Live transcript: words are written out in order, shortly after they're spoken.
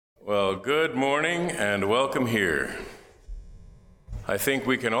Well, good morning and welcome here. I think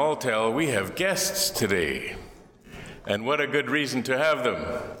we can all tell we have guests today. And what a good reason to have them.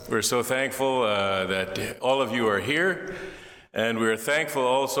 We're so thankful that all of you are here. And we're thankful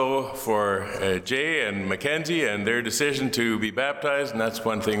also for Jay and Mackenzie and their decision to be baptized. And that's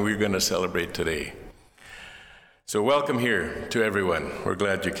one thing we're going to celebrate today. So welcome here to everyone. We're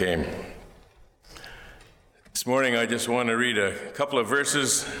glad you came. This morning I just want to read a couple of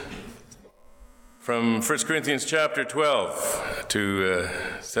verses from 1 Corinthians chapter 12 to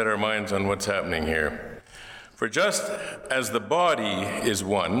set our minds on what's happening here. For just as the body is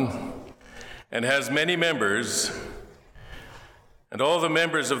one and has many members, and all the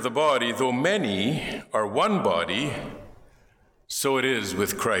members of the body, though many, are one body, so it is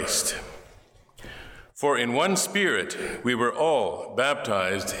with Christ. For in one Spirit we were all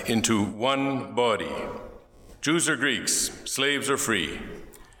baptized into one body, Jews or Greeks, slaves or free,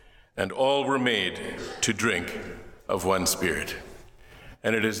 and all were made to drink of one Spirit.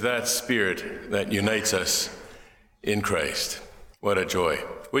 And it is that Spirit that unites us in Christ. What a joy.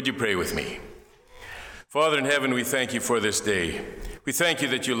 Would you pray with me? Father in heaven, we thank you for this day. We thank you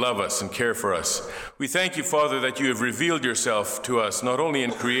that you love us and care for us. We thank you, Father, that you have revealed yourself to us, not only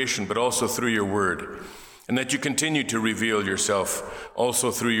in creation, but also through your word, and that you continue to reveal yourself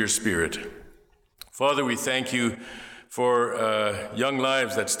also through your Spirit. Father, we thank you for young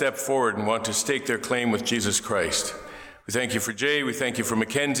lives that step forward and want to stake their claim with Jesus Christ. We thank you for Jay, we thank you for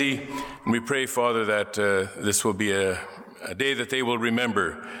Mackenzie, and we pray, Father, that this will be a day that they will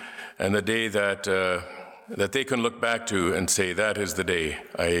remember, and the day that they can look back to and say, that is the day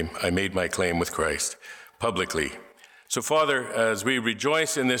I made my claim with Christ publicly. So, Father, as we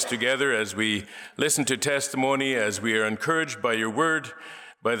rejoice in this together, as we listen to testimony, as we are encouraged by your word,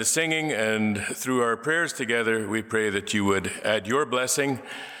 by the singing, and through our prayers together, we pray that you would add your blessing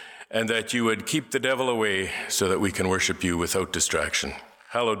and that you would keep the devil away so that we can worship you without distraction.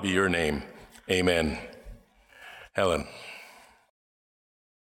 Hallowed be your name. Amen. Helen.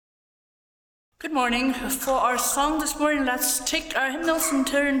 Good morning. For our song this morning, let's take our hymnals and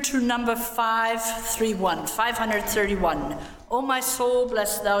turn to number 531. O my soul,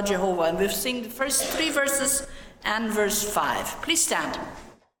 bless thou Jehovah. And we'll sing the first 3 verses and verse 5. Please stand.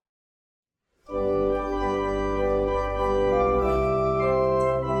 Oh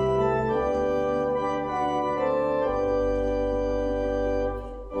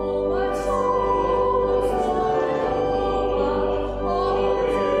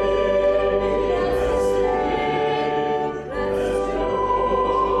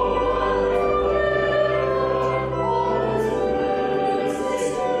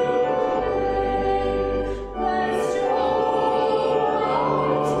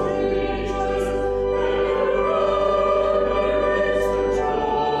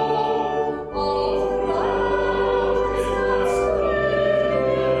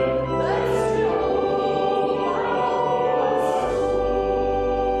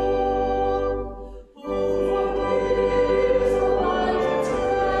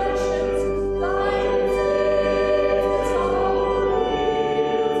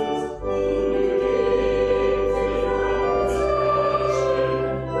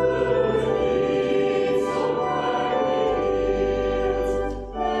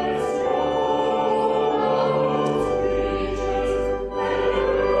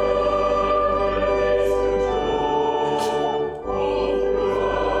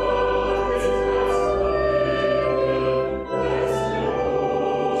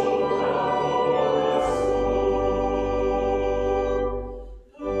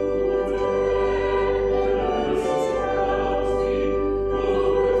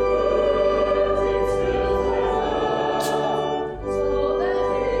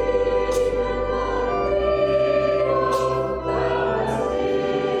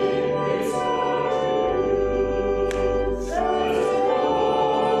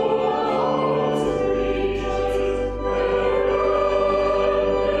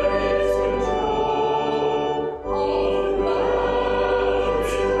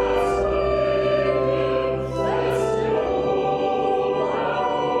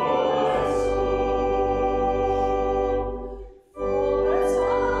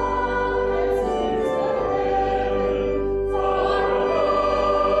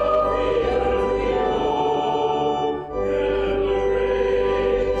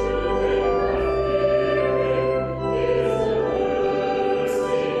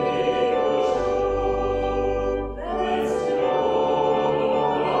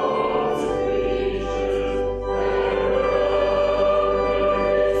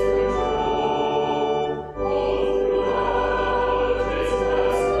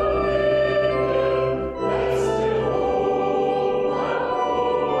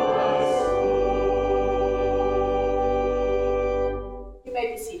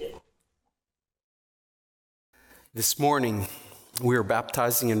This morning, we are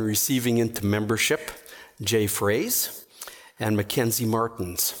baptizing and receiving into membership Jay Fraze and Mackenzie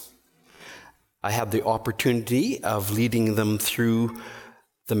Martins. I had the opportunity of leading them through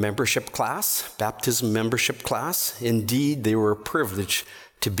the membership class, baptism membership class. Indeed, they were a privilege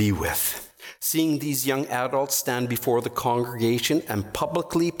to be with. Seeing these young adults stand before the congregation and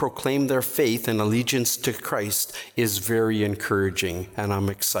publicly proclaim their faith and allegiance to Christ is very encouraging, and I'm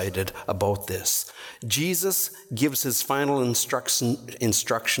excited about this. Jesus gives his final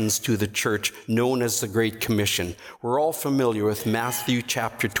instructions to the church, known as the Great Commission. We're all familiar with Matthew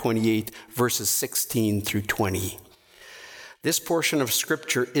chapter 28, verses 16 through 20. This portion of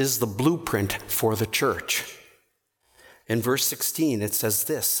Scripture is the blueprint for the church. In verse 16, it says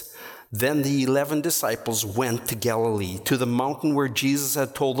this: "Then the 11 disciples went to Galilee, to the mountain where Jesus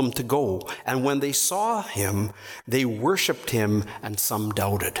had told them to go. And when they saw him, they worshipped him, and some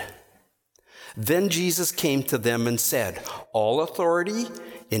doubted. Then Jesus came to them and said, 'All authority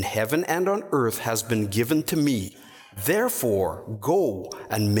in heaven and on earth has been given to me. Therefore, go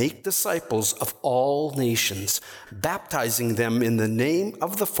and make disciples of all nations, baptizing them in the name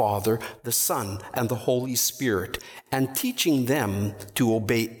of the Father, the Son, and the Holy Spirit, and teaching them to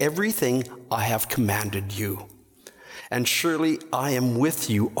obey everything I have commanded you. And surely I am with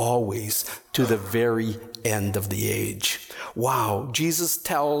you always to the very end of the age.'" Wow, Jesus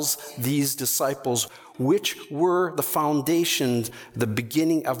tells these disciples, which were the foundation, the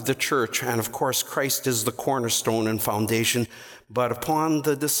beginning of the church. And of course, Christ is the cornerstone and foundation. But upon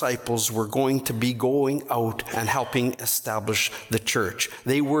the disciples were going to be going out and helping establish the church.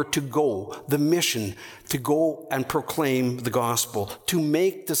 They were to go, the mission, to go and proclaim the gospel, to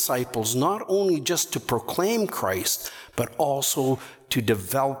make disciples, not only just to proclaim Christ, but also to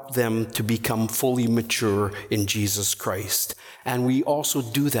develop them to become fully mature in Jesus Christ. And we also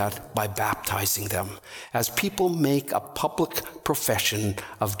do that by baptizing them as people make a public profession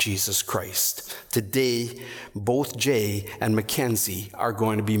of Jesus Christ. Today, both Jay and Mackenzie are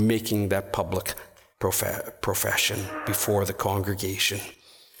going to be making that public profession before the congregation.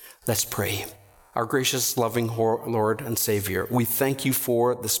 Let's pray. Our gracious, loving Lord and Savior, we thank you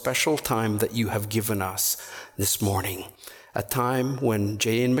for the special time that you have given us this morning. A time when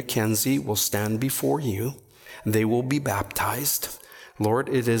Jay and Mackenzie will stand before you. They will be baptized. Lord,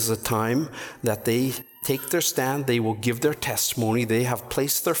 it is a time that they take their stand. They will give their testimony. They have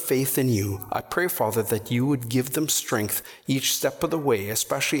placed their faith in you. I pray, Father, that you would give them strength each step of the way,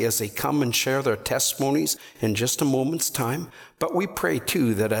 especially as they come and share their testimonies in just a moment's time. But we pray,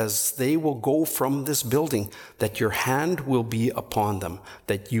 too, that as they will go from this building, that your hand will be upon them,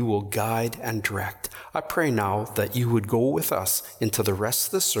 that you will guide and direct. I pray now that you would go with us into the rest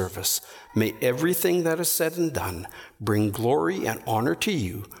of the service. May everything that is said and done bring glory and honor to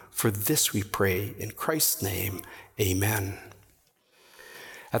you. For this we pray in Christ's name, amen.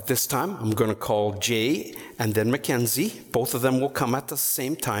 At this time, I'm going to call Jay and then Mackenzie. Both of them will come at the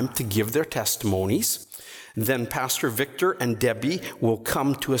same time to give their testimonies. Then Pastor Victor and Debbie will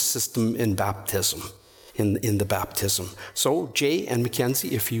come to assist them in baptism, in the baptism. So Jay and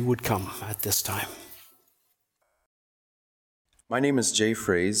Mackenzie, if you would come at this time. My name is Jay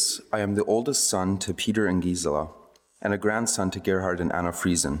Fraze. I am the oldest son to Peter and Gisela, and a grandson to Gerhard and Anna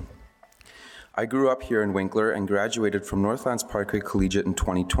Friesen. I grew up here in Winkler and graduated from Northlands Parkway Collegiate in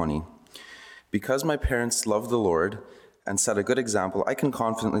 2020. Because my parents loved the Lord and set a good example, I can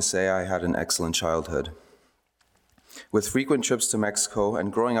confidently say I had an excellent childhood. With frequent trips to Mexico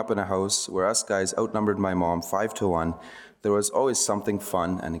and growing up in a house where us guys outnumbered my mom 5-1, there was always something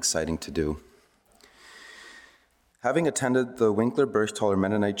fun and exciting to do. Having attended the Winkler Berchtaler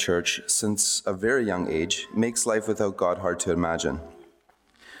Mennonite Church since a very young age makes life without God hard to imagine.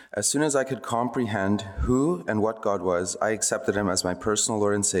 As soon as I could comprehend who and what God was, I accepted him as my personal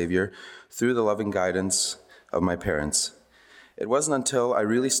Lord and Savior through the loving guidance of my parents. It wasn't until I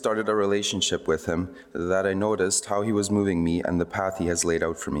really started a relationship with him that I noticed how he was moving me and the path he has laid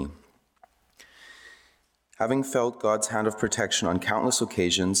out for me. Having felt God's hand of protection on countless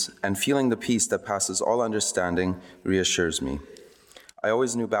occasions and feeling the peace that passes all understanding reassures me. I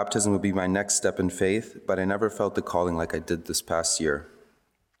always knew baptism would be my next step in faith, but I never felt the calling like I did this past year.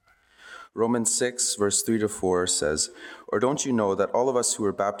 Romans 6, verse 3-4 says, "Or don't you know that all of us who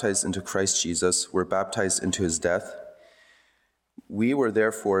were baptized into Christ Jesus were baptized into his death? We were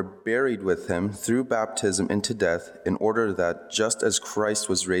therefore buried with him through baptism into death, in order that, just as Christ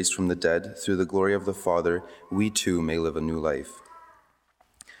was raised from the dead through the glory of the Father, we too may live a new life."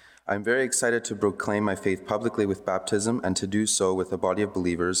 I'm very excited to proclaim my faith publicly with baptism and to do so with a body of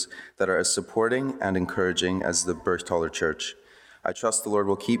believers that are as supporting and encouraging as the Berchtaler Church. I trust the Lord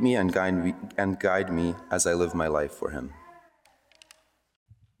will keep me and guide me as I live my life for him.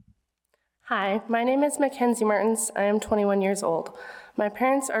 Hi, my name is Mackenzie Martins. I am 21 years old. My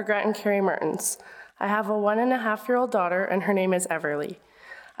parents are Grant and Carrie Martins. I have a 1.5-year-old daughter, and her name is Everly.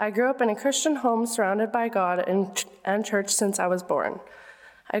 I grew up in a Christian home surrounded by God and church since I was born.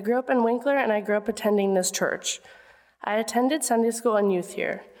 I grew up in Winkler, and I grew up attending this church. I attended Sunday school and youth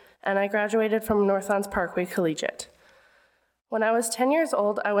here, and I graduated from Northlands Parkway Collegiate. When I was 10 years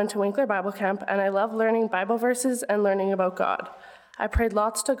old, I went to Winkler Bible Camp, and I loved learning Bible verses and learning about God. I prayed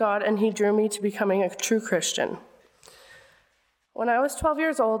lots to God, and he drew me to becoming a true Christian. When I was 12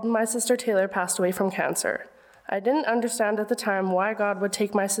 years old, my sister Taylor passed away from cancer. I didn't understand at the time why God would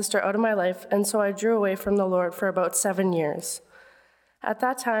take my sister out of my life, and so I drew away from the Lord for about 7 years. At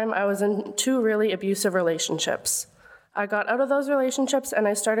that time, I was in 2 really abusive relationships. I got out of those relationships, and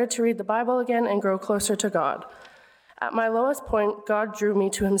I started to read the Bible again and grow closer to God. At my lowest point, God drew me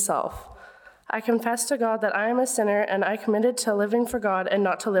to himself. I confessed to God that I am a sinner, and I committed to living for God and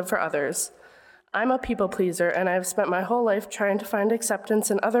not to live for others. I'm a people pleaser, and I have spent my whole life trying to find acceptance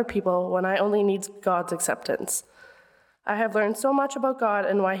in other people when I only need God's acceptance. I have learned so much about God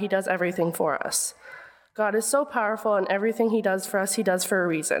and why he does everything for us. God is so powerful, and everything he does for us, he does for a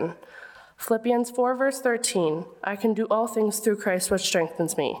reason. Philippians 4, verse 13, I can do all things through Christ which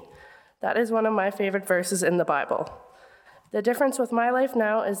strengthens me. That is one of my favorite verses in the Bible. The difference with my life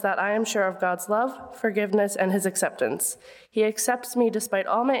now is that I am sure of God's love, forgiveness, and his acceptance. He accepts me despite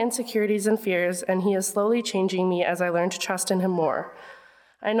all my insecurities and fears, and he is slowly changing me as I learn to trust in him more.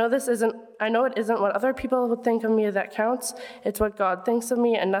 I know it isn't what other people would think of me that counts. It's what God thinks of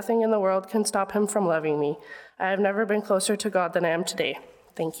me, and nothing in the world can stop him from loving me. I have never been closer to God than I am today.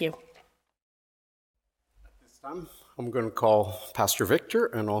 Thank you. At this time, I'm going to call Pastor Victor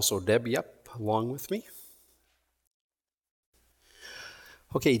and also Debbie up along with me.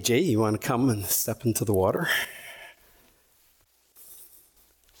 Okay, Jay, you want to come and step into the water?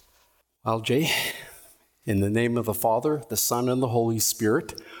 Well, Jay, in the name of the Father, the Son, and the Holy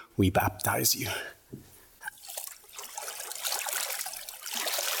Spirit, we baptize you.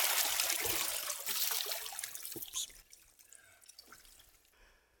 Oops.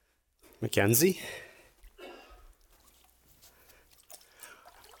 Mackenzie?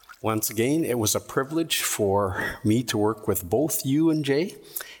 Once again, it was a privilege for me to work with both you and Jay,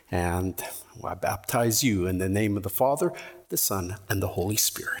 and I baptize you in the name of the Father, the Son, and the Holy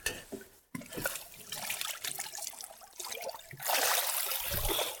Spirit.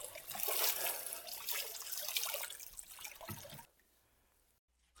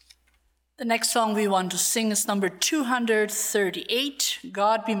 The next song we want to sing is number 238,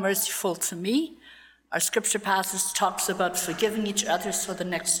 God Be Merciful to Me. Our scripture passage talks about forgiving each other, so the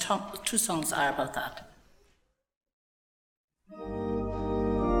next 2 songs are about that.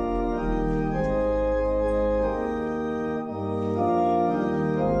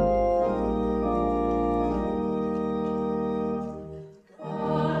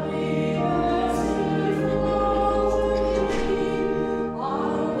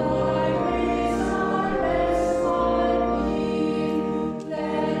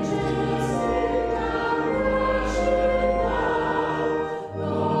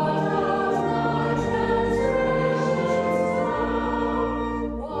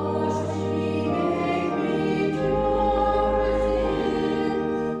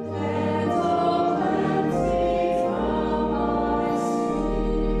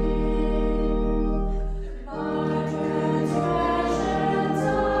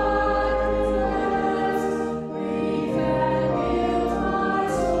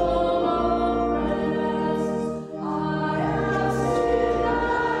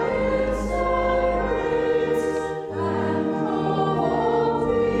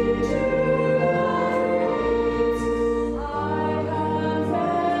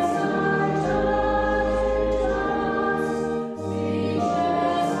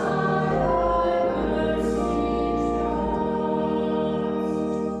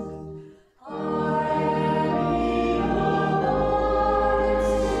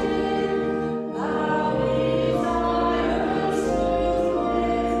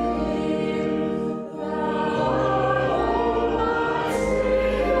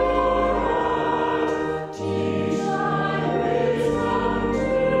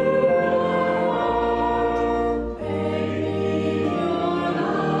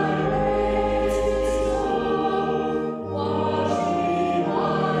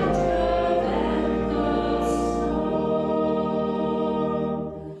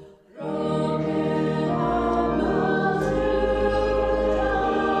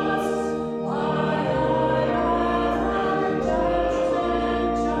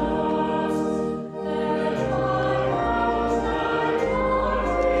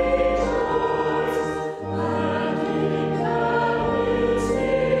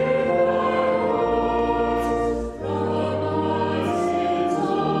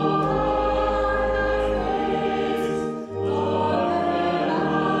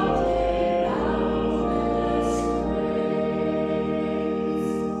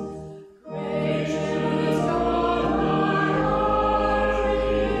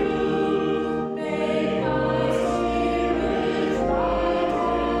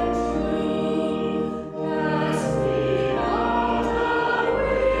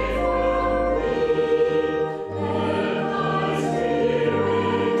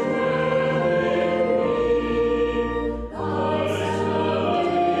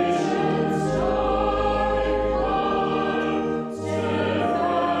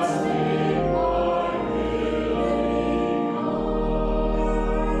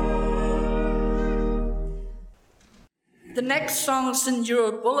 The next song is in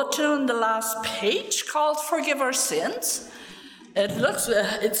your bulletin on the last page, called Forgive Our Sins. It looks,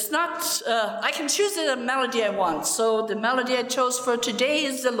 it's not, I can choose the melody I want. So the melody I chose for today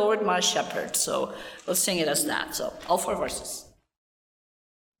is The Lord My Shepherd. So we'll sing it as that. So all 4 verses.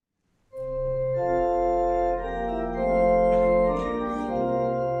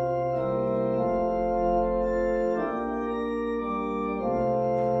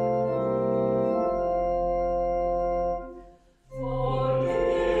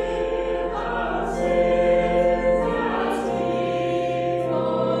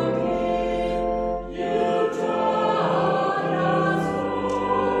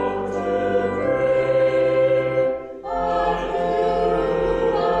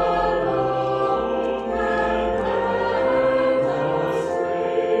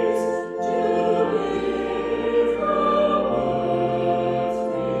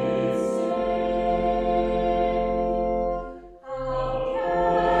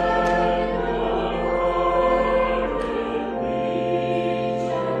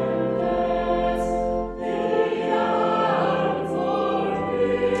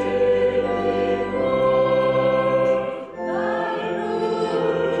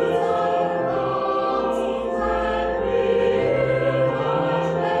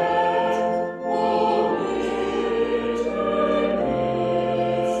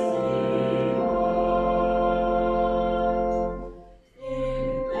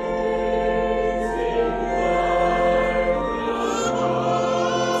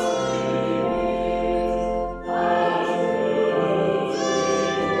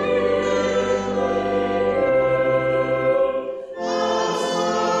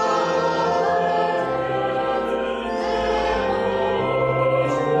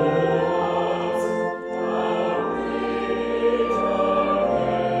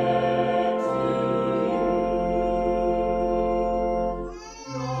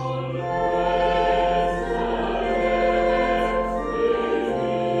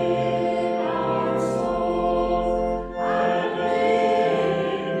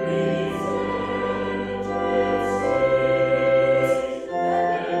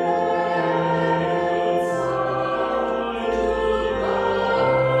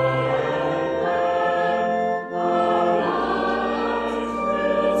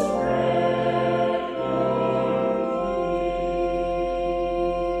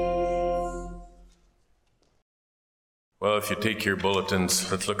 Well, if you take your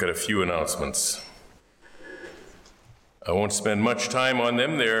bulletins, let's look at a few announcements. I won't spend much time on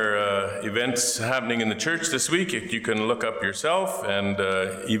them. There are events happening in the church this week. You can look up yourself, and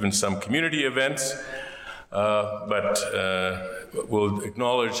even some community events. But we'll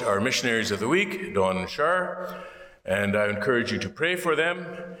acknowledge our missionaries of the week, Dawn and Shar, and I encourage you to pray for them.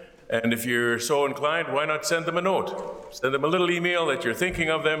 And if you're so inclined, why not send them a note? Send them a little email that you're thinking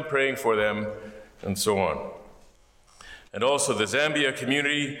of them, praying for them, and so on. And also the Zambia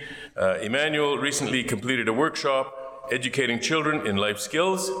community, Emmanuel recently completed a workshop educating children in life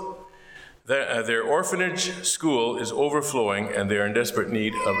skills. Their orphanage school is overflowing and they're in desperate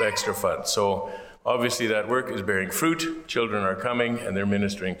need of extra funds. So obviously that work is bearing fruit. Children are coming and they're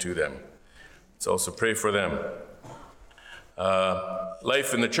ministering to them. Let's also pray for them.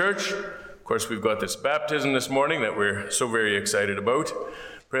 Life in the church. Of course, we've got this baptism this morning that we're so very excited about.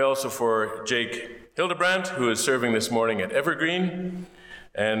 Pray also for Jake Hildebrandt, who is serving this morning at Evergreen.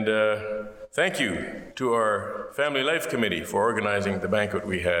 And thank you to our Family Life Committee for organizing the banquet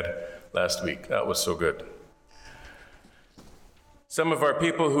we had last week. That was so good. Some of our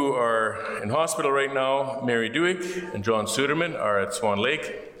people who are in hospital right now, Mary Dewick and John Suderman, are at Swan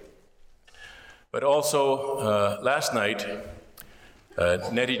Lake. But also last night,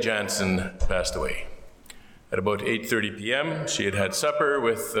 Nettie Jansen passed away. At about 8:30 p.m., she had had supper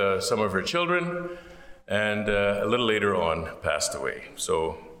with some of her children, and a little later on passed away.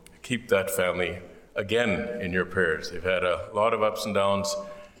 So keep that family again in your prayers. They've had a lot of ups and downs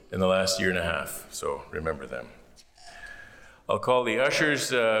in the last year and a half, so remember them. I'll call the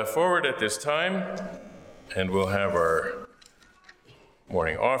ushers forward at this time, and we'll have our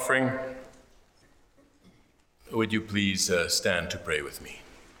morning offering. Would you please stand to pray with me?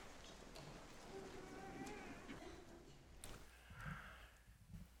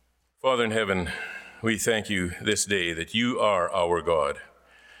 Father in heaven, we thank you this day that you are our God,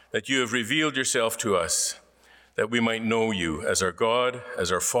 that you have revealed yourself to us, that we might know you as our God,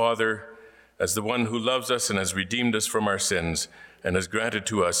 as our Father, as the one who loves us and has redeemed us from our sins and has granted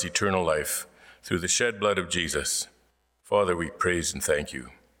to us eternal life through the shed blood of Jesus. Father, we praise and thank you.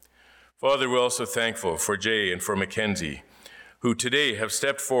 Father, we're also thankful for Jay and for Mackenzie, who today have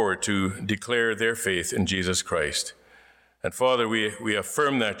stepped forward to declare their faith in Jesus Christ. And Father, we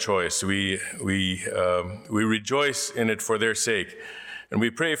affirm that choice. We rejoice in it for their sake. And we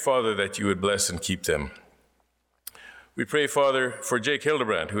pray, Father, that you would bless and keep them. We pray, Father, for Jake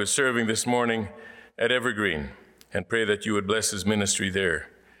Hildebrandt, who is serving this morning at Evergreen, and pray that you would bless his ministry there.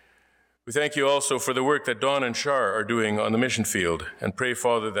 We thank you also for the work that Dawn and Shar are doing on the mission field, and pray,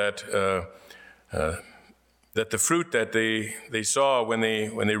 Father, that the fruit that they saw when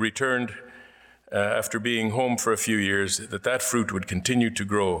they returned after being home for a few years, that fruit would continue to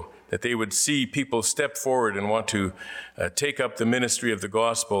grow, that they would see people step forward and want to take up the ministry of the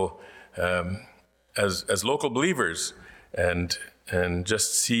gospel as local believers and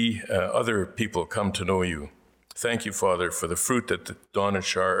just see other people come to know you. Thank you, Father, for the fruit that Dawn and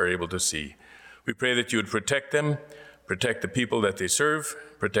Shar are able to see. We pray that you would protect them, protect the people that they serve,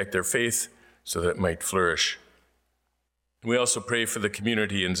 protect their faith so that it might flourish. We also pray for the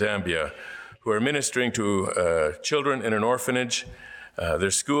community in Zambia who are ministering to children in an orphanage.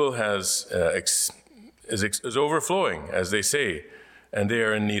 Their school is overflowing, as they say, and they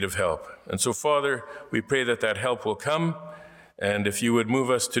are in need of help. And so, Father, we pray that help will come, and if you would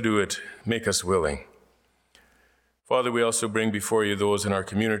move us to do it, make us willing. Father, we also bring before you those in our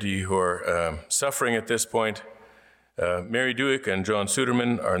community who are suffering at this point. Mary Duick and John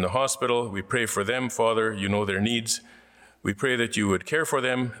Suderman are in the hospital. We pray for them, Father. You know their needs. We pray that you would care for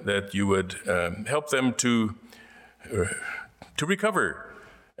them, that you would help them to recover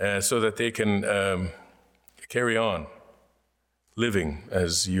so that they can carry on living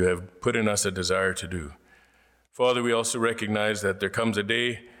as you have put in us a desire to do. Father, we also recognize that there comes a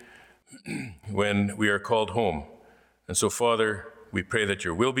day when we are called home. And so, Father, we pray that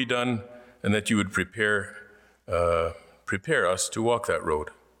your will be done and that you would prepare us to walk that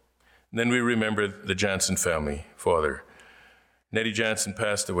road. And then we remember the Jansen family, Father. Nettie Jansen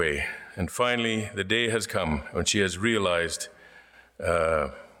passed away, and finally the day has come when she has realized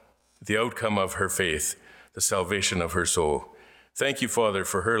the outcome of her faith, the salvation of her soul. Thank you, Father,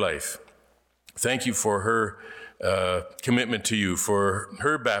 for her life. Thank you for her commitment to you, for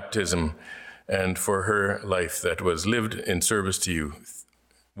her baptism, and for her life that was lived in service to you.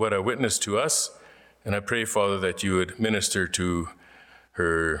 What a witness to us, and I pray, Father, that you would minister to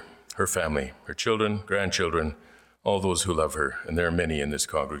her family, her children, grandchildren, all those who love her, and there are many in this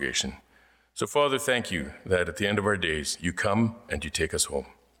congregation. So, Father, thank you that at the end of our days, you come and you take us home.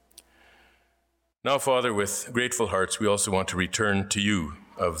 Now, Father, with grateful hearts, we also want to return to you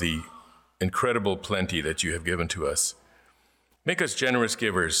of the incredible plenty that you have given to us. Make us generous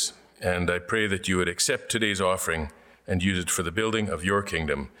givers, and I pray that you would accept today's offering and use it for the building of your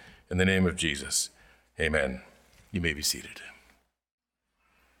kingdom. In the name of Jesus, amen. You may be seated.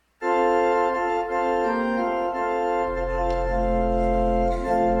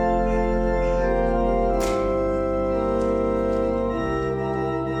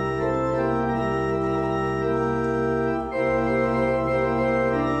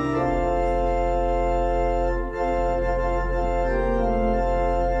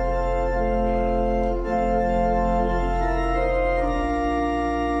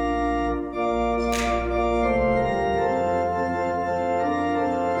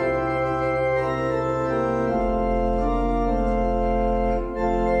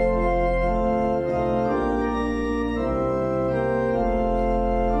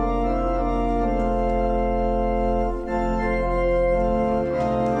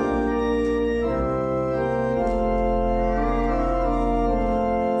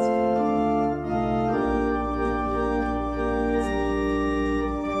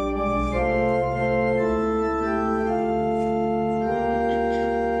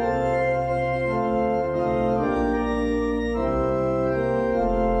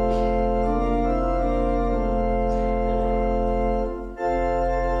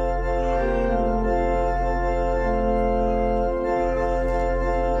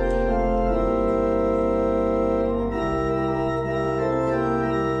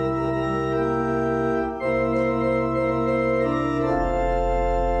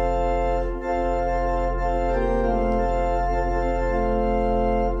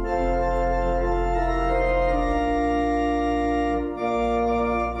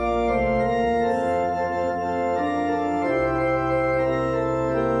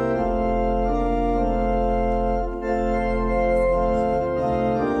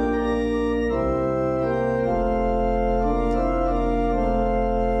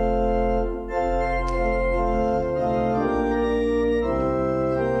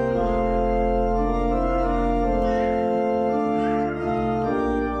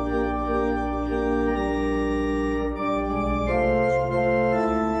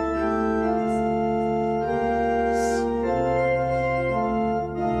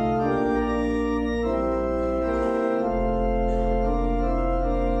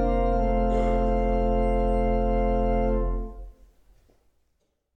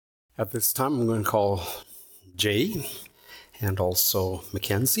 At this time, I'm going to call Jay and also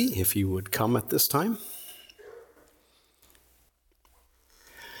Mackenzie, if you would come at this time.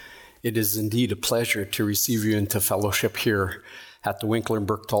 It is indeed a pleasure to receive you into fellowship here at the Winkler and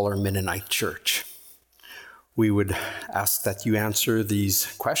Bergtaller Mennonite Church. We would ask that you answer these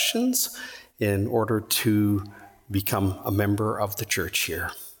questions in order to become a member of the church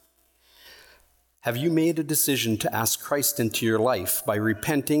here. Have you made a decision to ask Christ into your life by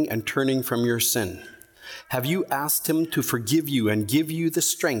repenting and turning from your sin? Have you asked him to forgive you and give you the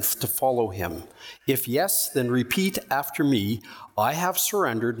strength to follow him? If yes, then repeat after me, I have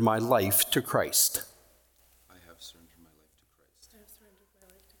surrendered my life to Christ. I have surrendered my life to Christ. I have surrendered my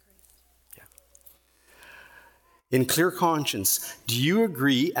life to Christ. Yeah. In clear conscience, do you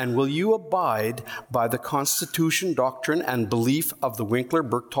agree and will you abide by the Constitution, doctrine, and belief of the Winkler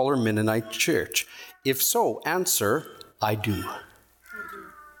Bergtaller Mennonite Church? If so, answer, I do.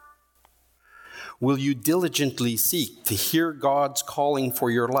 Will you diligently seek to hear God's calling for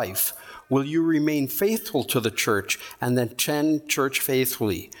your life? Will you remain faithful to the church and attend church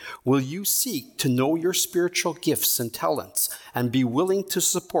faithfully? Will you seek to know your spiritual gifts and talents and be willing to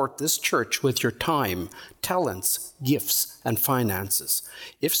support this church with your time, talents, gifts, and finances?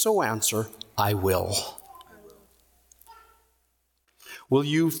 If so, answer, I will. Will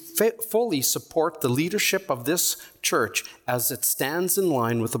you fully support the leadership of this church as it stands in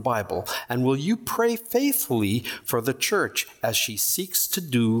line with the Bible? And will you pray faithfully for the church as she seeks to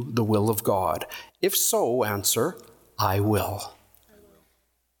do the will of God? If so, answer, I will.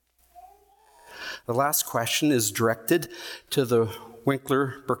 The last question is directed to the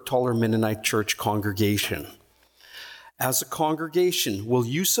Winkler Bergtaller Mennonite Church congregation. As a congregation, will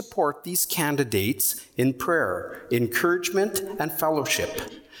you support these candidates in prayer, encouragement, and fellowship?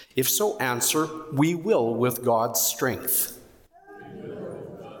 If so, answer, we will with God's strength.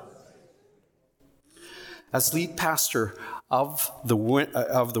 As lead pastor of the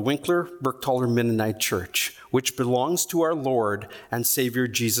Winkler Bergtaller Mennonite Church, which belongs to our Lord and Savior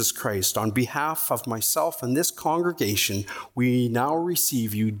Jesus Christ, on behalf of myself and this congregation, we now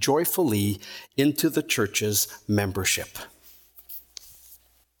receive you joyfully into the church's membership.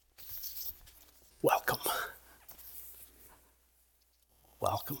 Welcome.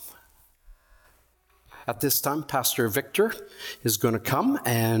 Welcome. At this time, Pastor Victor is going to come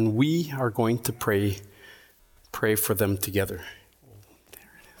and we are going to pray for them together. There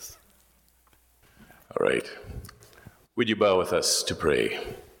it is. All right. Would you bow with us to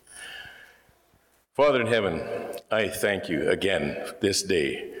pray? Father in heaven, I thank you again this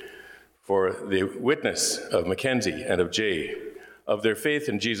day for the witness of Mackenzie and of Jay, of their faith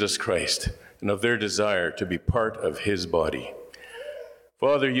in Jesus Christ and of their desire to be part of his body.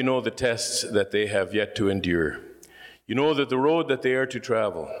 Father, you know the tests that they have yet to endure. You know that the road that they are to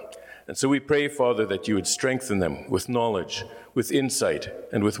travel. And so we pray, Father, that you would strengthen them with knowledge, with insight,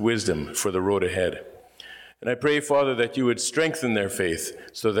 and with wisdom for the road ahead. And I pray, Father, that you would strengthen their faith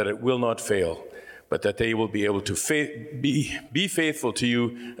so that it will not fail, but that they will be able to be faithful to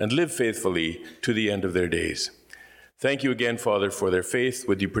you and live faithfully to the end of their days. Thank you again, Father, for their faith.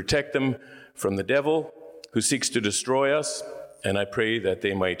 Would you protect them from the devil who seeks to destroy us? And I pray that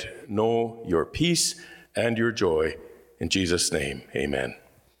they might know your peace and your joy. In Jesus' name, amen.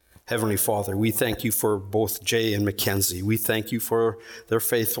 Heavenly Father, we thank you for both Jay and Mackenzie. We thank you for their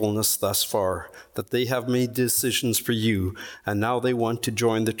faithfulness thus far, that they have made decisions for you, and now they want to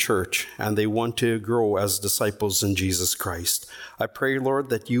join the church, and they want to grow as disciples in Jesus Christ. I pray, Lord,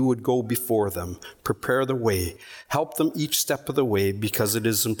 that you would go before them, prepare the way, help them each step of the way, because it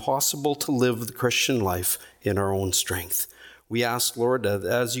is impossible to live the Christian life in our own strength. We ask, Lord, that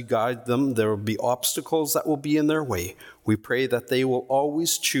as you guide them, there will be obstacles that will be in their way. We pray that they will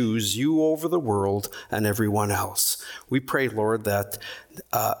always choose you over the world and everyone else. We pray, Lord, that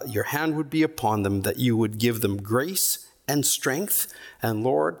your hand would be upon them, that you would give them grace and strength, and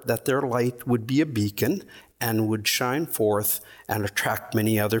Lord, that their light would be a beacon and would shine forth and attract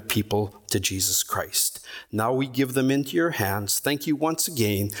many other people to Jesus Christ. Now we give them into your hands. Thank you once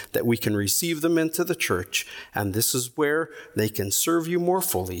again that we can receive them into the church, and this is where they can serve you more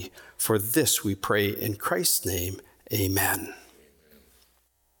fully. For this we pray in Christ's name, amen.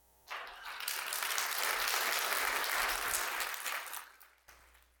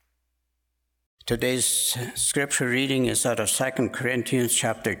 Today's scripture reading is out of 2 Corinthians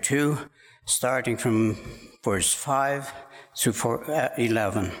chapter 2, starting from verse 5 through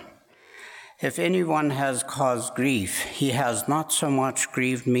 11. If anyone has caused grief, he has not so much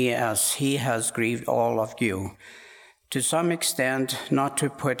grieved me as he has grieved all of you. To some extent, not to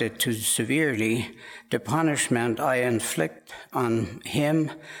put it too severely, the punishment I inflict on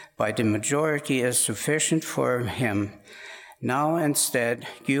him by the majority is sufficient for him. Now instead,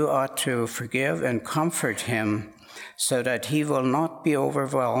 you ought to forgive and comfort him so that he will not be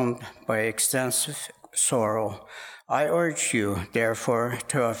overwhelmed by extensive sorrow. I urge you, therefore,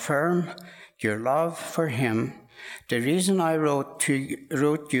 to affirm your love for him. The reason I wrote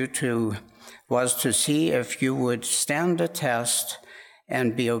you was to see if you would stand the test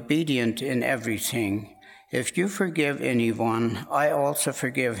and be obedient in everything. If you forgive anyone, I also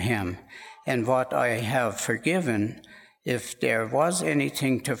forgive him. And what I have forgiven, if there was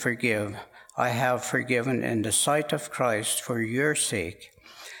anything to forgive, I have forgiven in the sight of Christ for your sake,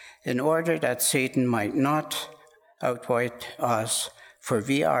 in order that Satan might not outwit us, for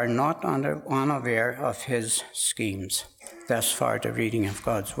we are not unaware of his schemes. Thus far, the reading of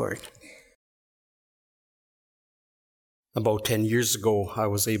God's word. About 10 years ago, I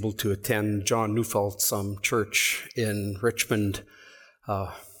was able to attend John Neufeld's church in Richmond,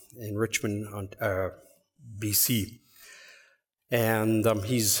 BC. And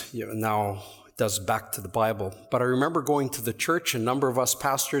he's now does Back to the Bible. But I remember going to the church. A number of us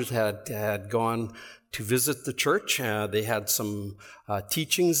pastors had gone to visit the church. They had some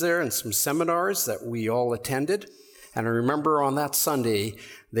teachings there and some seminars that we all attended. And I remember on that Sunday,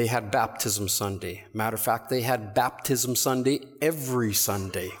 they had Baptism Sunday. Matter of fact, they had Baptism Sunday every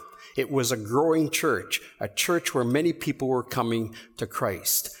Sunday. It was a growing church, a church where many people were coming to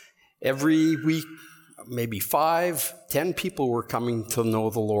Christ. Every week, maybe 5-10 people were coming to know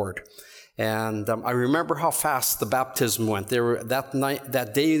the Lord. And I remember how fast the baptism went. There were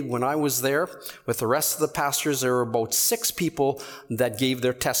that day when I was there with the rest of the pastors, there were about 6 people that gave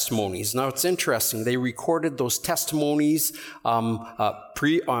their testimonies. Now it's interesting; they recorded those testimonies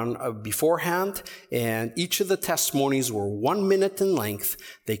beforehand, and each of the testimonies were 1 minute in length.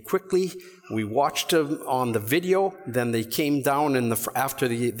 We watched them on the video, then they came down after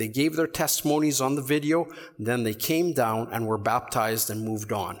they gave their testimonies on the video, then they came down and were baptized and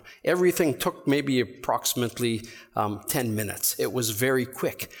moved on. Everything took maybe approximately 10 minutes. It was very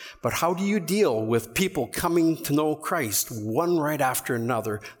quick. But how do you deal with people coming to know Christ one right after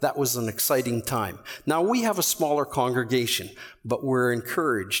another? That was an exciting time. Now we have a smaller congregation, but we're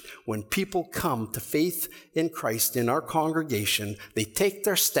encouraged when people come to faith in Christ in our congregation, they take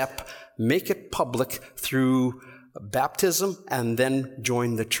their step, make it public through baptism, and then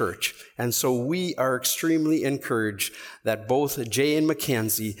join the church. And so we are extremely encouraged that both Jay and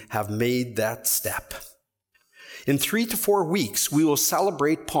Mackenzie have made that step. In 3 to 4 weeks, we will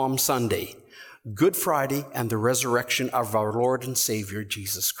celebrate Palm Sunday, Good Friday, and the resurrection of our Lord and Savior,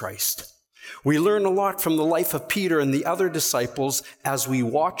 Jesus Christ. We learn a lot from the life of Peter and the other disciples as we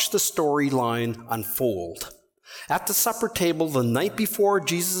watch the storyline unfold. At the supper table the night before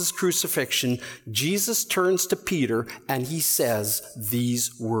Jesus' crucifixion, Jesus turns to Peter and he says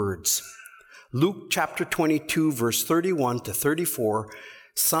these words. Luke chapter 22, verse 31 to 34,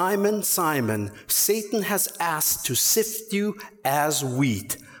 Simon, Simon, Satan has asked to sift you as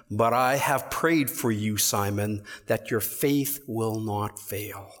wheat, but I have prayed for you, Simon, that your faith will not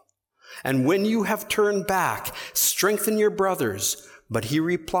fail. And when you have turned back, strengthen your brothers. But he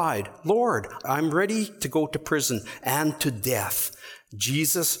replied, Lord, I'm ready to go to prison and to death.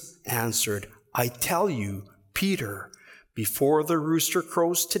 Jesus answered, I tell you, Peter, before the rooster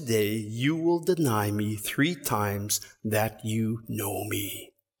crows today, you will deny me 3 times that you know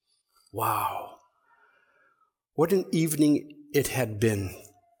me. Wow. What an evening it had been.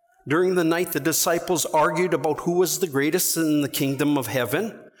 During the night, the disciples argued about who was the greatest in the kingdom of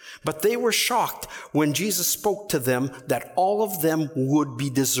heaven. But they were shocked when Jesus spoke to them that all of them would be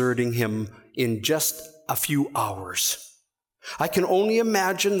deserting him in just a few hours. I can only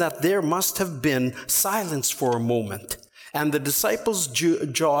imagine that there must have been silence for a moment, and the disciples'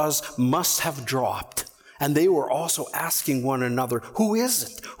 jaws must have dropped, and they were also asking one another, who is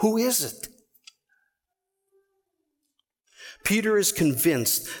it? Who is it? Peter is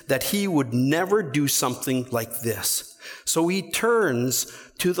convinced that he would never do something like this. So he turns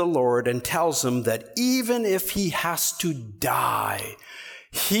to the Lord and tells him that even if he has to die,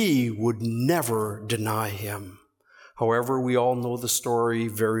 he would never deny him. However, we all know the story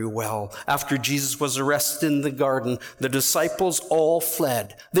very well. After Jesus was arrested in the garden, the disciples all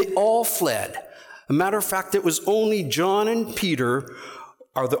fled. They all fled. As a matter of fact, it was only John and Peter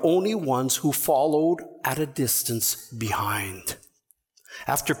are the only ones who followed at a distance behind.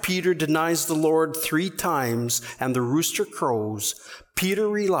 After Peter denies the Lord 3 times and the rooster crows, Peter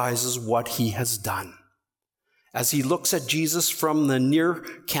realizes what he has done. As he looks at Jesus from the near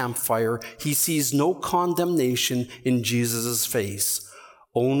campfire, he sees no condemnation in Jesus' face,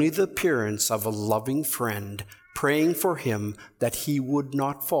 only the appearance of a loving friend praying for him that he would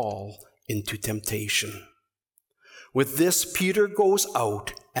not fall into temptation. With this, Peter goes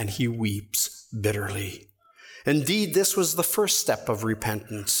out and he weeps bitterly. Indeed, this was the first step of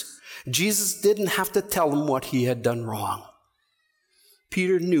repentance. Jesus didn't have to tell him what he had done wrong.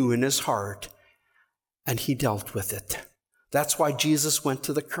 Peter knew in his heart, and he dealt with it. That's why Jesus went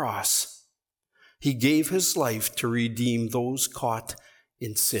to the cross. He gave his life to redeem those caught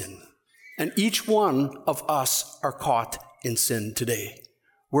in sin. And each one of us are caught in sin today.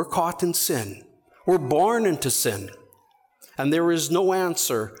 We're caught in sin. We're born into sin. And there is no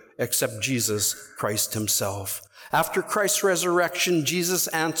answer except Jesus Christ himself. After Christ's resurrection, Jesus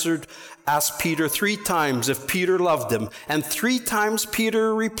asked Peter 3 times if Peter loved him. And 3 times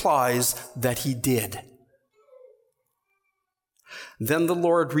Peter replies that he did. Then the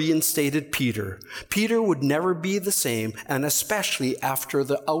Lord reinstated Peter. Peter would never be the same, and especially after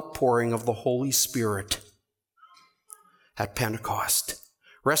the outpouring of the Holy Spirit at Pentecost.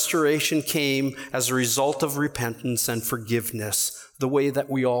 Restoration came as a result of repentance and forgiveness, the way that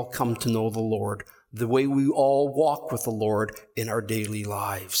we all come to know the Lord, the way we all walk with the Lord in our daily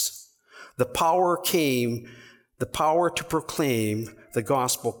lives. The power to proclaim the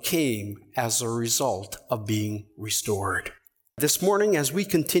gospel came as a result of being restored. This morning, as we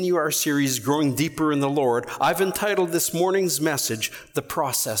continue our series, Growing Deeper in the Lord, I've entitled this morning's message, The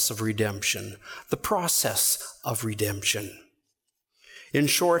Process of Redemption. The Process of Redemption. In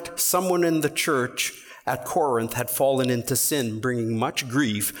short, someone in the church at Corinth had fallen into sin, bringing much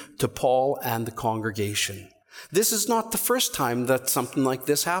grief to Paul and the congregation. This is not the first time that something like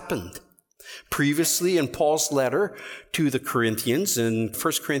this happened. Previously, in Paul's letter to the Corinthians, in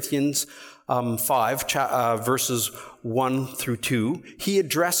 1 Corinthians 5, verses 1 through 2, he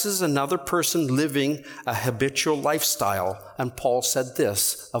addresses another person living a habitual lifestyle, and Paul said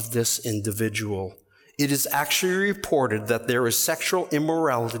this of this individual: "It is actually reported that there is sexual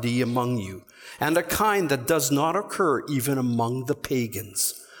immorality among you, and a kind that does not occur even among the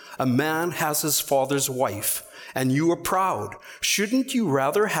pagans. A man has his father's wife, and you are proud. Shouldn't you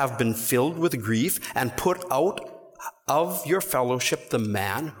rather have been filled with grief and put out of your fellowship the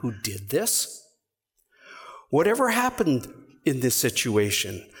man who did this?" Whatever happened in this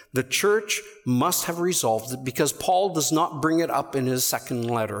situation, the church must have resolved it, because Paul does not bring it up in his second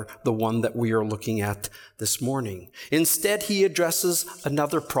letter, the one that we are looking at this morning. Instead, he addresses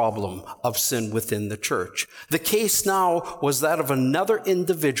another problem of sin within the church. The case now was that of another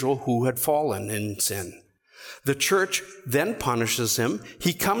individual who had fallen in sin. The church then punishes him.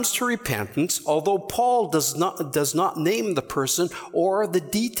 He comes to repentance, although Paul does not name the person or the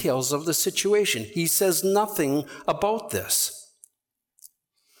details of the situation. He says nothing about this.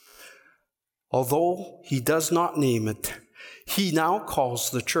 Although he does not name it, he now calls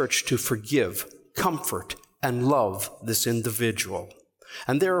the church to forgive, comfort, and love this individual.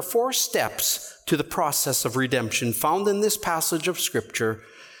 And there are 4 steps to the process of redemption found in this passage of Scripture.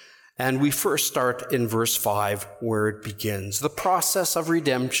 And we first start in verse 5, where it begins. The process of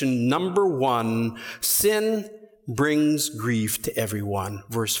redemption, number 1, sin brings grief to everyone.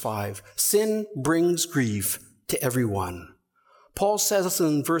 Verse 5, sin brings grief to everyone. Paul says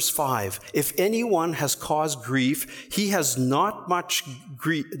in verse 5, if anyone has caused grief, he has not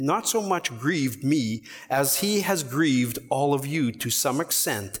so much grieved me as he has grieved all of you to some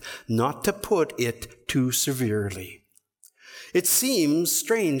extent, not to put it too severely. It seems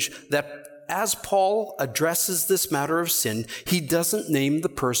strange that as Paul addresses this matter of sin, he doesn't name the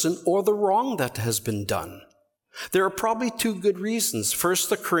person or the wrong that has been done. There are probably 2 good reasons. First,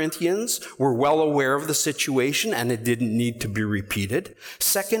 the Corinthians were well aware of the situation and it didn't need to be repeated.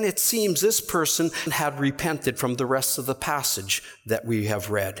 Second, it seems this person had repented from the rest of the passage that we have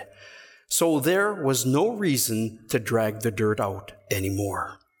read. So there was no reason to drag the dirt out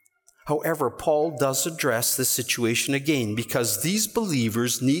anymore. However, Paul does address this situation again, because these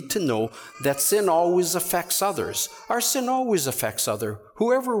believers need to know that sin always affects others. Our sin always affects others,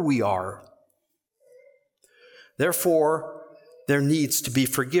 whoever we are. Therefore, there needs to be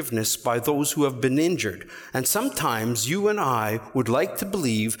forgiveness by those who have been injured. And sometimes you and I would like to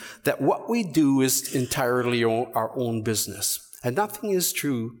believe that what we do is entirely our own business. And nothing is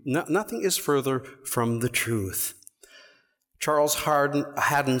true. Nothing is further from the truth. Charles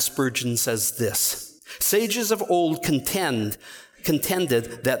Haddon Spurgeon says this: sages of old contended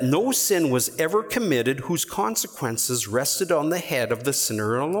that no sin was ever committed whose consequences rested on the head of the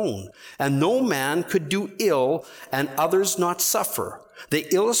sinner alone, and no man could do ill and others not suffer. They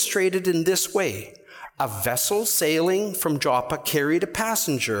illustrated in this way: A vessel sailing from Joppa carried a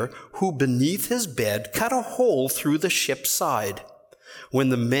passenger who, beneath his bed, cut a hole through the ship's side. When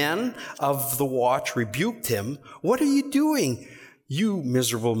the men of the watch rebuked him, "What are you doing, you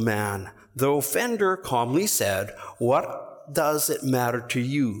miserable man?" the offender calmly said, "What does it matter to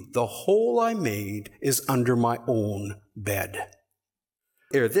you? The hole I made is under my own bed."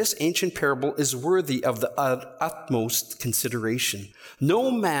 This ancient parable is worthy of the utmost consideration.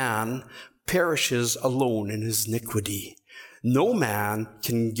 No man perishes alone in his iniquity. No man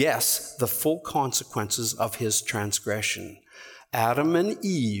can guess the full consequences of his transgression. Adam and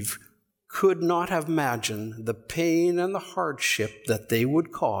Eve could not have imagined the pain and the hardship that they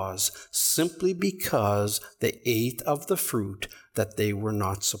would cause simply because they ate of the fruit that they were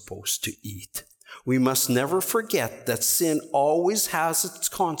not supposed to eat. We must never forget that sin always has its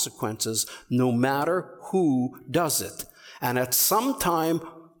consequences, no matter who does it. And at some time,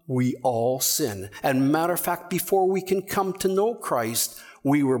 we all sin. And matter of fact, before we can come to know Christ,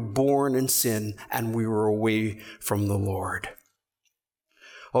 we were born in sin and we were away from the Lord.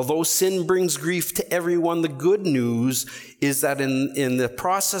 Although sin brings grief to everyone, the good news is that in the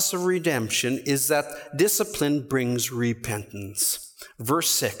process of redemption is that discipline brings repentance. Verse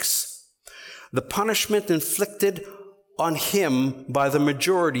 6, the punishment inflicted on him by the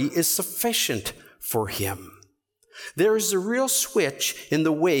majority is sufficient for him. There is a real switch in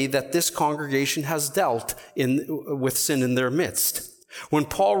the way that this congregation has dealt with sin in their midst. When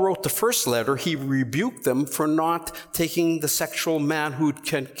Paul wrote the first letter, he rebuked them for not taking the sexual man who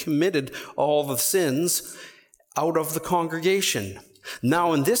had committed all the sins out of the congregation.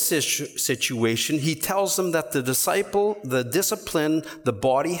 Now, in this situation, he tells them that the discipline the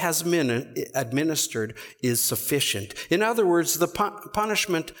body has administered is sufficient. In other words, the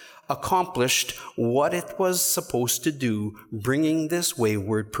punishment accomplished what it was supposed to do, bringing this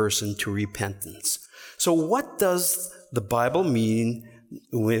wayward person to repentance. So what does the Bible mean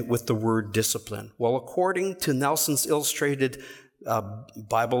with the word discipline? Well, according to Nelson's Illustrated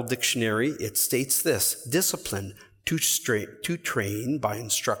Bible Dictionary, it states this: discipline, to train by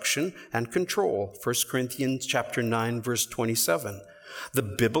instruction and control. 1 Corinthians chapter 9, verse 27. The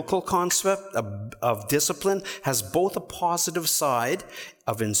biblical concept of discipline has both a positive side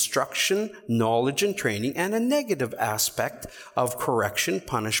of instruction, knowledge, and training, and a negative aspect of correction,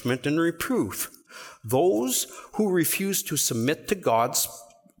 punishment, and reproof. Those who refuse to submit to God's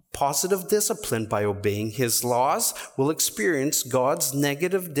positive discipline by obeying his laws will experience God's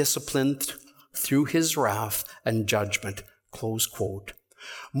negative discipline through his wrath and judgment. Close quote.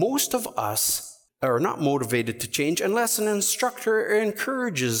 Most of us are not motivated to change unless an instructor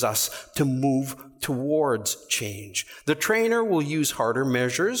encourages us to move towards change. The trainer will use harder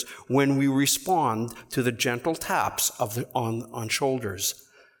measures when we respond to the gentle taps on shoulders.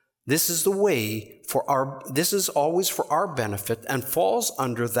 This is always for our benefit and falls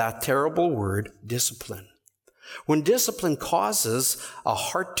under that terrible word, discipline. When discipline causes a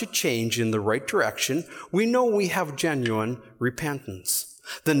heart to change in the right direction, we know we have genuine repentance.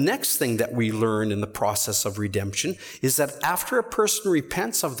 The next thing that we learn in the process of redemption is that after a person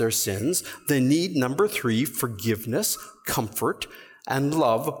repents of their sins, they need, number 3, forgiveness, comfort, and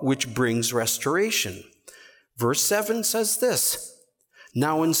love, which brings restoration. Verse 7 says this: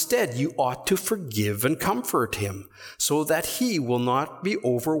 "Now instead you ought to forgive and comfort him, so that he will not be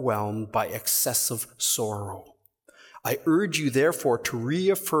overwhelmed by excessive sorrow. I urge you, therefore, to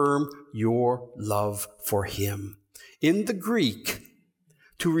reaffirm your love for him." In the Greek,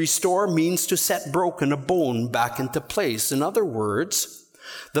 to restore means to set broken a bone back into place. In other words,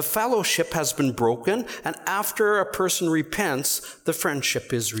 the fellowship has been broken, and after a person repents, the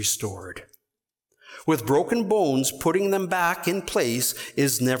friendship is restored. With broken bones, putting them back in place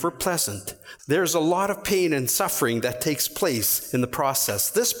is never pleasant. There's a lot of pain and suffering that takes place in the process.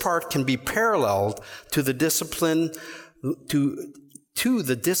 This part can be paralleled to the discipline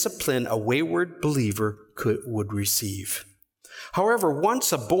a wayward believer would receive. However,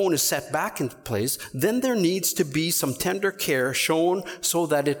 once a bone is set back into place, then there needs to be some tender care shown so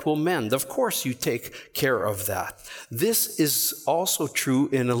that it will mend. Of course, you take care of that. This is also true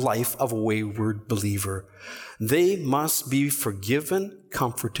in the life of a wayward believer. They must be forgiven,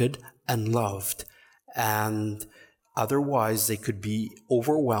 comforted, and loved, and otherwise they could be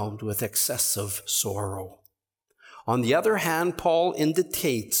overwhelmed with excessive sorrow. On the other hand, Paul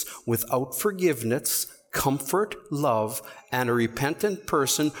indicates without forgiveness, comfort, love, and a repentant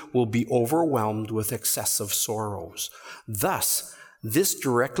person will be overwhelmed with excessive sorrows. Thus, this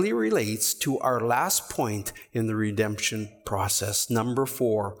directly relates to our last point in the redemption process. Number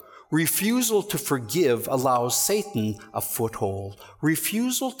 4, refusal to forgive allows Satan a foothold.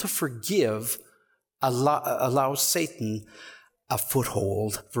 Refusal to forgive allows Satan a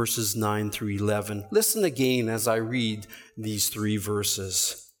foothold, verses 9 through 11. Listen again as I read these 3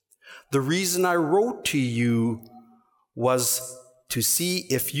 verses. The reason I wrote to you was to see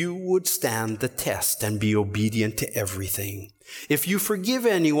if you would stand the test and be obedient to everything. If you forgive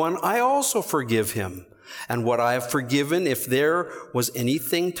anyone, I also forgive him. And what I have forgiven, if there was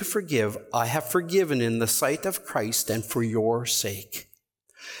anything to forgive, I have forgiven in the sight of Christ and for your sake,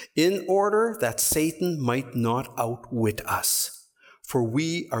 in order that Satan might not outwit us, for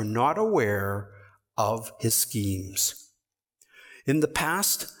we are not aware of his schemes. In the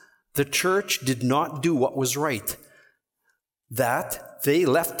past, the church did not do what was right, that they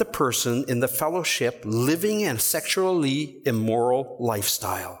left the person in the fellowship living a sexually immoral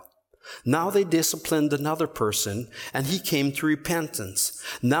lifestyle. Now they disciplined another person, and he came to repentance.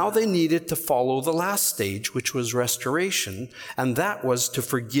 Now they needed to follow the last stage, which was restoration, and that was to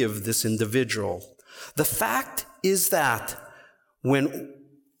forgive this individual. The fact is that when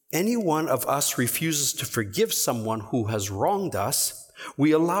any one of us refuses to forgive someone who has wronged us,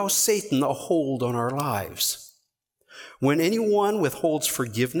 we allow Satan a hold on our lives. When anyone withholds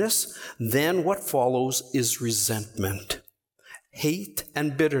forgiveness, then what follows is resentment, hate,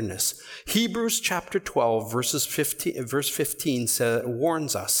 and bitterness. Hebrews chapter 12, verse 15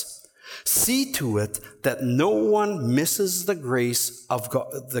 warns us, see to it that no one misses the grace of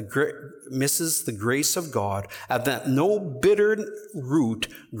God, misses the grace of God, and that no bitter root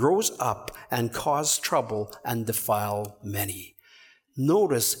grows up and cause trouble and defile many.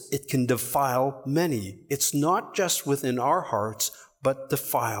 Notice it can defile many. It's not just within our hearts, but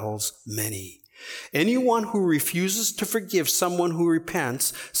defiles many. Anyone who refuses to forgive someone who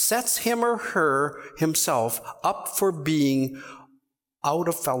repents sets him or her himself up for being out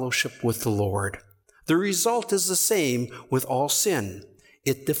of fellowship with the Lord. The result is the same with all sin.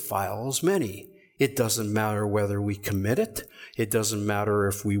 It defiles many. It doesn't matter whether we commit it. It doesn't matter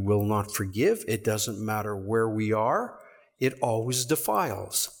if we will not forgive. It doesn't matter where we are. It always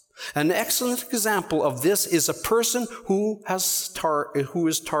defiles. An excellent example of this is a person who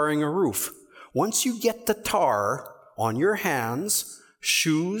is tarring a roof. Once you get the tar on your hands,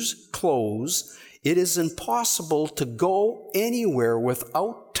 shoes, clothes, it is impossible to go anywhere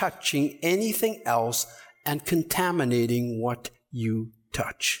without touching anything else and contaminating what you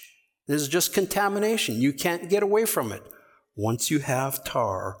touch. This is just contamination. You can't get away from it once you have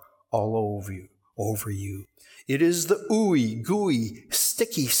tar all over you. It is the ooey, gooey,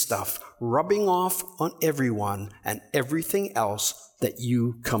 sticky stuff rubbing off on everyone and everything else that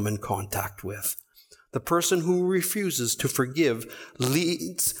you come in contact with. The person who refuses to forgive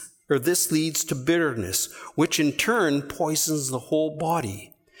leads to bitterness, which in turn poisons the whole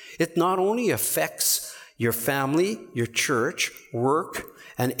body. It not only affects your family, your church, work,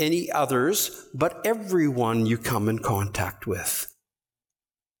 and any others, but everyone you come in contact with.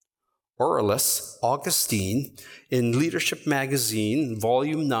 Aurelius Augustine, in Leadership Magazine,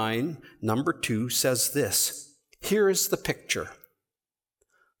 Volume 9, Number 2, says this. Here is the picture.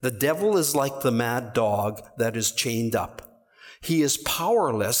 The devil is like the mad dog that is chained up. He is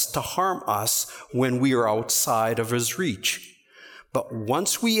powerless to harm us when we are outside of his reach. But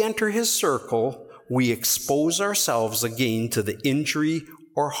once we enter his circle, we expose ourselves again to the injury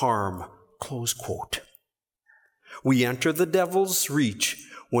or harm. Close quote. We enter the devil's reach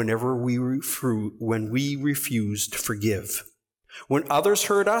when we refuse to forgive. When others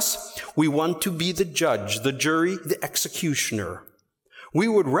hurt us, we want to be the judge, the jury, the executioner. We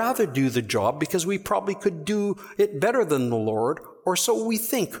would rather do the job because we probably could do it better than the Lord, or so we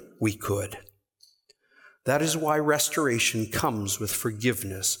think we could. That is why restoration comes with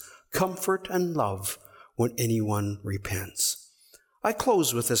forgiveness, comfort, and love when anyone repents. I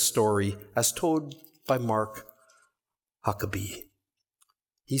close with a story as told by Mark Huckabee.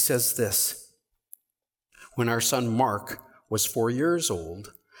 He says this. When our son Mark was 4 years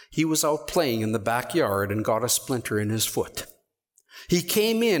old, he was out playing in the backyard and got a splinter in his foot. He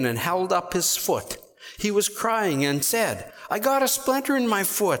came in and held up his foot. He was crying and said, I got a splinter in my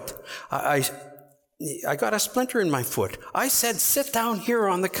foot. I got a splinter in my foot. I said, sit down here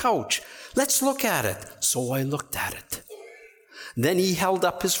on the couch. Let's look at it. So I looked at it. Then he held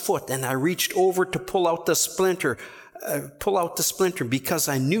up his foot and I reached over to pull out the splinter because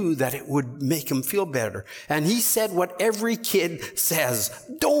I knew that it would make him feel better. And he said what every kid says,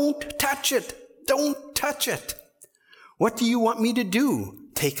 don't touch it. Don't touch it. What do you want me to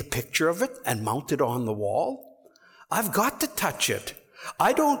do? Take a picture of it and mount it on the wall? I've got to touch it.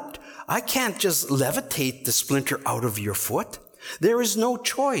 I can't just levitate the splinter out of your foot. There is no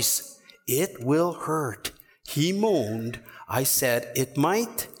choice. It will hurt. He moaned. I said, it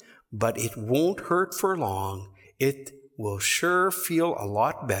might, but it won't hurt for long. It will sure feel a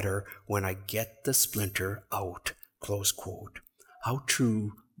lot better when I get the splinter out." Close quote. How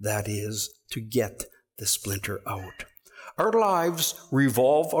true that is, to get the splinter out. Our lives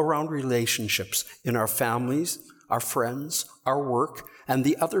revolve around relationships in our families, our friends, our work, and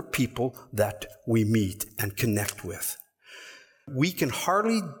the other people that we meet and connect with. We can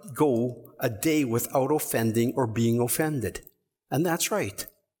hardly go a day without offending or being offended. And that's right.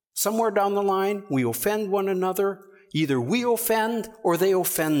 Somewhere down the line, we offend one another. Either we offend or they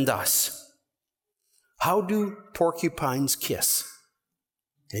offend us. How do porcupines kiss?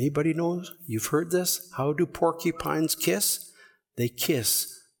 Anybody knows? You've heard this? How do porcupines kiss? They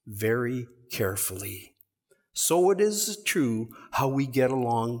kiss very carefully. So it is true how we get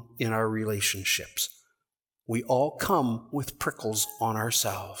along in our relationships. We all come with prickles on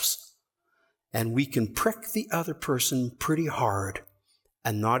ourselves, and we can prick the other person pretty hard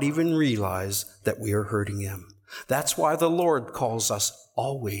and not even realize that we are hurting him. That's why the Lord calls us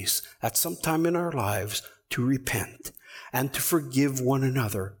always, at some time in our lives, to repent and to forgive one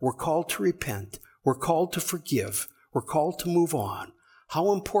another. We're called to repent. We're called to forgive. We're called to move on.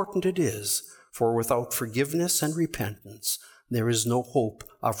 How important it is, for without forgiveness and repentance, there is no hope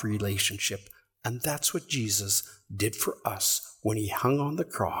of relationship. And that's what Jesus did for us when he hung on the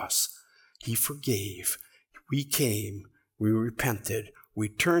cross. He forgave. We came, we repented, we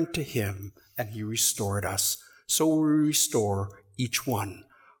turned to him, and he restored us. So we restore each one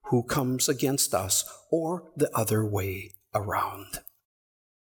who comes against us or the other way around.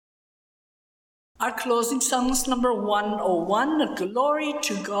 Our closing song is number 101, Glory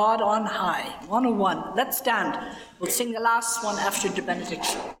to God on High. 101. Let's stand. We'll sing the last one after the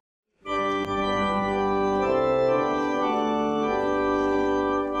benediction.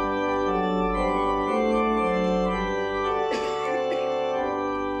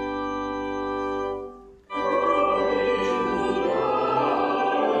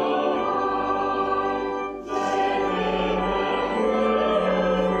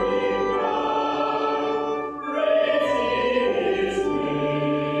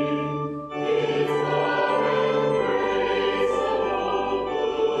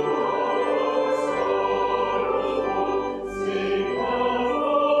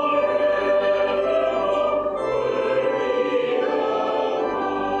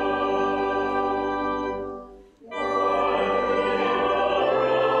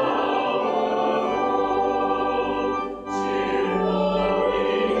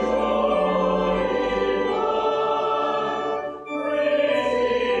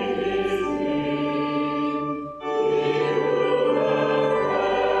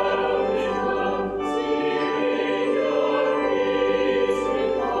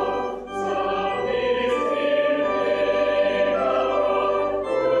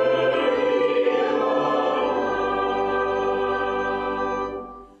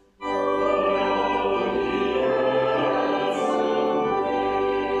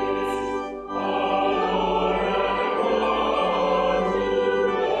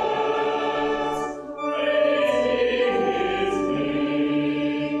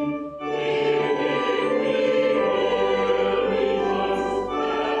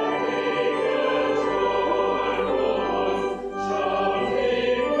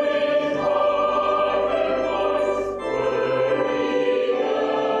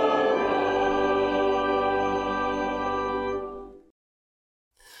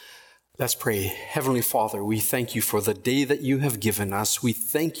 Let's pray. Heavenly Father, we thank you for the day that you have given us. We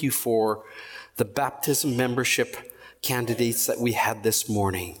thank you for the baptism membership candidates that we had this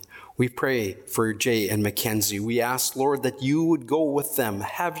morning. We pray for Jay and Mackenzie. We ask, Lord, that you would go with them,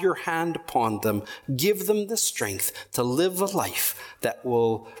 have your hand upon them, give them the strength to live a life that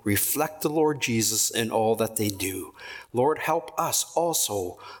will reflect the Lord Jesus in all that they do. Lord, help us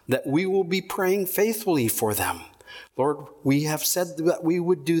also that we will be praying faithfully for them. Lord, we have said that we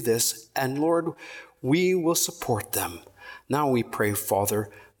would do this, and Lord, we will support them. Now we pray,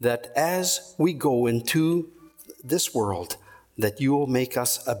 Father, that as we go into this world, that you will make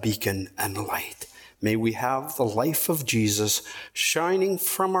us a beacon and a light. May we have the life of Jesus shining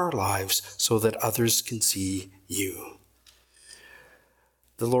from our lives so that others can see you.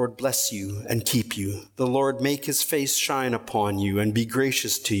 The Lord bless you and keep you. The Lord make his face shine upon you and be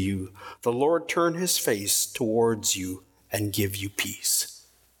gracious to you. The Lord turn his face towards you and give you peace.